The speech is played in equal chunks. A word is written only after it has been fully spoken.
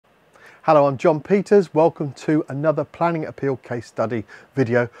Hello, I'm John Peters. Welcome to another planning appeal case study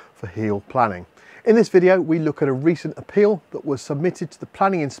video for Heal Planning. In this video, we look at a recent appeal that was submitted to the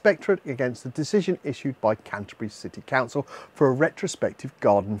Planning Inspectorate against the decision issued by Canterbury City Council for a retrospective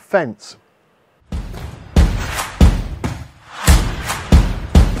garden fence.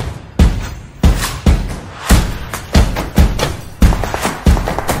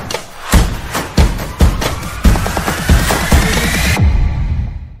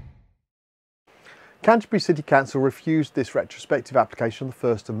 Canterbury City Council refused this retrospective application on the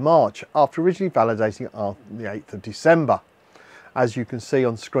 1st of March after originally validating it on the 8th of December. As you can see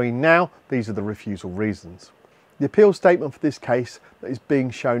on screen now, these are the refusal reasons. The appeal statement for this case that is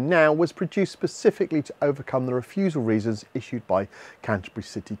being shown now was produced specifically to overcome the refusal reasons issued by Canterbury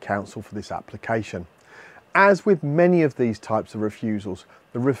City Council for this application. As with many of these types of refusals,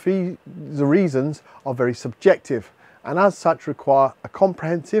 the reasons are very subjective and as such require a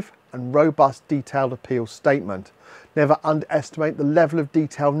comprehensive and robust detailed appeal statement. Never underestimate the level of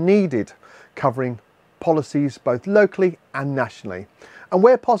detail needed, covering policies both locally and nationally, and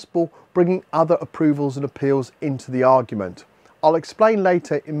where possible bringing other approvals and appeals into the argument. I'll explain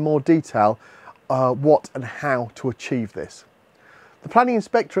later in more detail what and how to achieve this. The Planning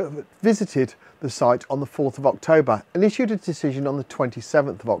Inspectorate visited the site on the 4th of October and issued a decision on the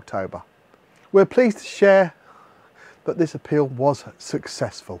 27th of October. We're pleased to share that this appeal was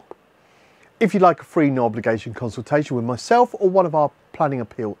successful. If you'd like a free no obligation consultation with myself or one of our planning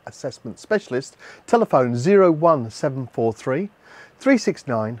appeal assessment specialists, telephone 01743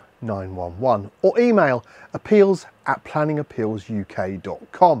 369 911 or email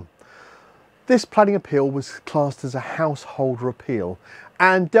appeals@planningappealsuk.com. This planning appeal was classed as a householder appeal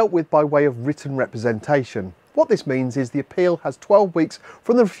and dealt with by way of written representation. What this means is the appeal has 12 weeks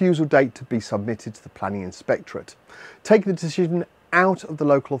from the refusal date to be submitted to the Planning Inspectorate, taking the decision out of the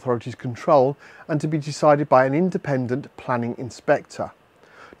local authority's control and to be decided by an independent planning inspector.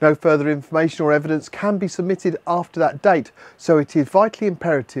 No further information or evidence can be submitted after that date, so it is vitally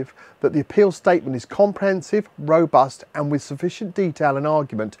imperative that the appeal statement is comprehensive, robust and with sufficient detail and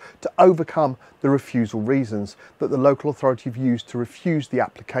argument to overcome the refusal reasons that the local authority have used to refuse the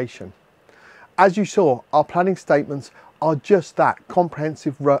application. As you saw, our planning statements are just that,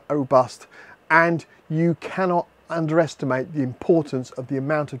 comprehensive, robust, and you cannot underestimate the importance of the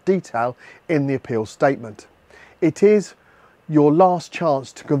amount of detail in the appeal statement. It is your last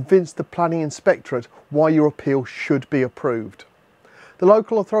chance to convince the Planning Inspectorate why your appeal should be approved. The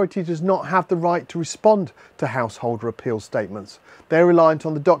local authority does not have the right to respond to householder appeal statements. They are reliant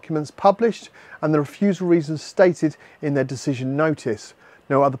on the documents published and the refusal reasons stated in their decision notice.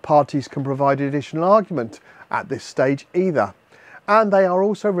 No other parties can provide additional argument at this stage either. And they are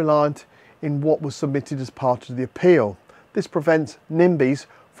also reliant in what was submitted as part of the appeal. This prevents NIMBYs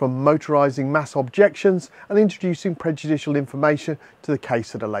from motorising mass objections and introducing prejudicial information to the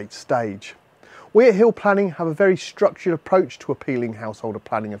case at a late stage. We at Heal Planning have a very structured approach to appealing householder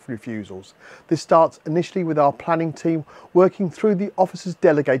planning of refusals. This starts initially with our planning team working through the officer's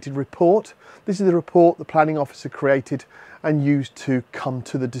delegated report. This is the report the planning officer created and used to come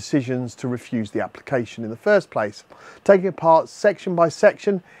to the decisions to refuse the application in the first place, taking apart section by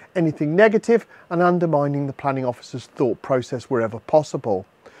section anything negative and undermining the planning officer's thought process wherever possible.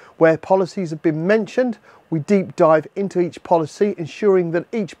 Where policies have been mentioned, we deep dive into each policy, ensuring that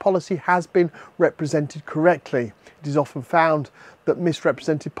each policy has been represented correctly. It is often found that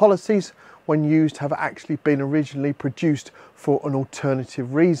misrepresented policies, when used, have actually been originally produced for an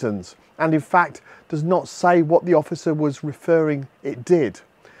alternative reasons, and in fact does not say what the officer was referring it did.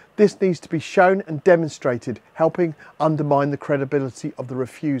 This needs to be shown and demonstrated, helping undermine the credibility of the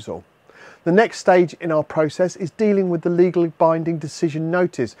refusal. The next stage in our process is dealing with the legally binding decision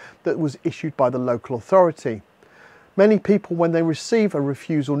notice that was issued by the local authority. Many people, when they receive a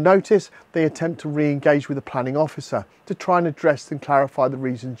refusal notice, they attempt to re-engage with the planning officer to try and address and clarify the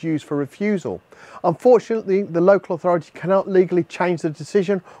reasons used for refusal. Unfortunately, the local authority cannot legally change the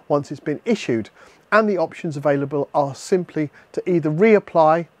decision once it's been issued, and the options available are simply to either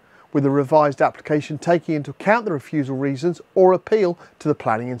reapply with a revised application taking into account the refusal reasons or appeal to the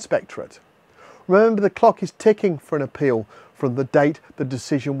Planning Inspectorate. Remember, the clock is ticking for an appeal from the date the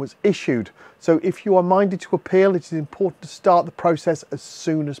decision was issued, so if you are minded to appeal, it is important to start the process as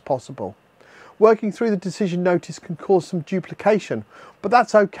soon as possible. Working through the decision notice can cause some duplication, but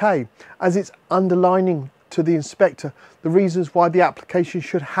that's okay, as it's underlining to the inspector the reasons why the application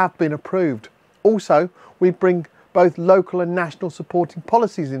should have been approved. Also, we bring both local and national supporting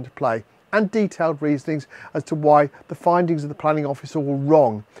policies into play and detailed reasonings as to why the findings of the planning officer were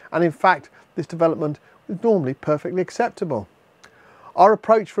wrong, and in fact this development is normally perfectly acceptable. Our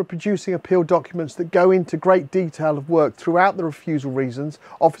approach for producing appeal documents that go into great detail of work throughout the refusal reasons,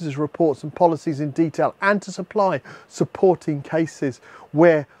 officers' reports and policies in detail, and to supply supporting cases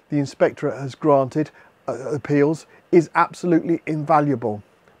where the inspectorate has granted appeals is absolutely invaluable.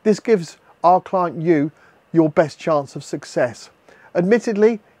 This gives our client your best chance of success.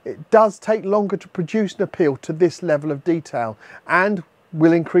 Admittedly, it does take longer to produce an appeal to this level of detail and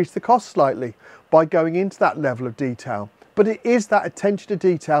will increase the cost slightly by going into that level of detail. But it is that attention to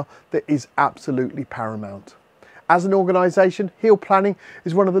detail that is absolutely paramount. As an organisation, Hill Planning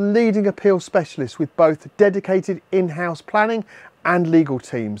is one of the leading appeal specialists with both dedicated in-house planning and legal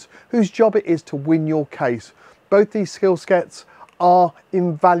teams whose job it is to win your case. Both these skill sets are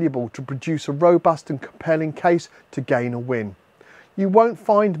invaluable to produce a robust and compelling case to gain a win. You won't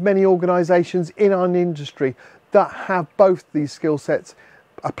find many organisations in our industry that have both these skill sets,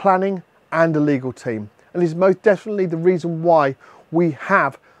 a planning and a legal team, and is most definitely the reason why we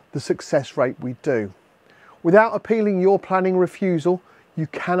have the success rate we do. Without appealing your planning refusal, you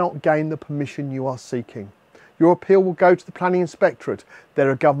cannot gain the permission you are seeking. Your appeal will go to the Planning Inspectorate.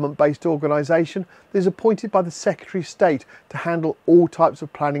 They're a government-based organisation that is appointed by the Secretary of State to handle all types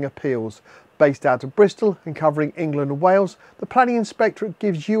of planning appeals. Based out of Bristol and covering England and Wales, the Planning Inspectorate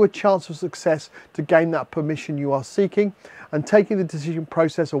gives you a chance of success to gain that permission you are seeking and taking the decision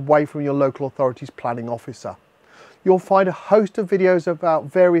process away from your local authority's planning officer. You'll find a host of videos about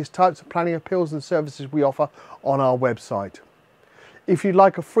various types of planning appeals and services we offer on our website. If you'd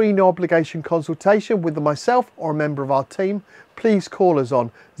like a free no obligation consultation with myself or a member of our team, please call us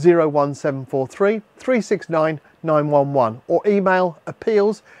on 01743 369 911 or email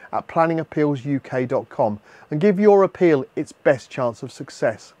appeals@planningappealsuk.com and give your appeal its best chance of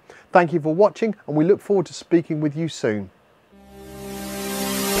success. Thank you for watching, and we look forward to speaking with you soon.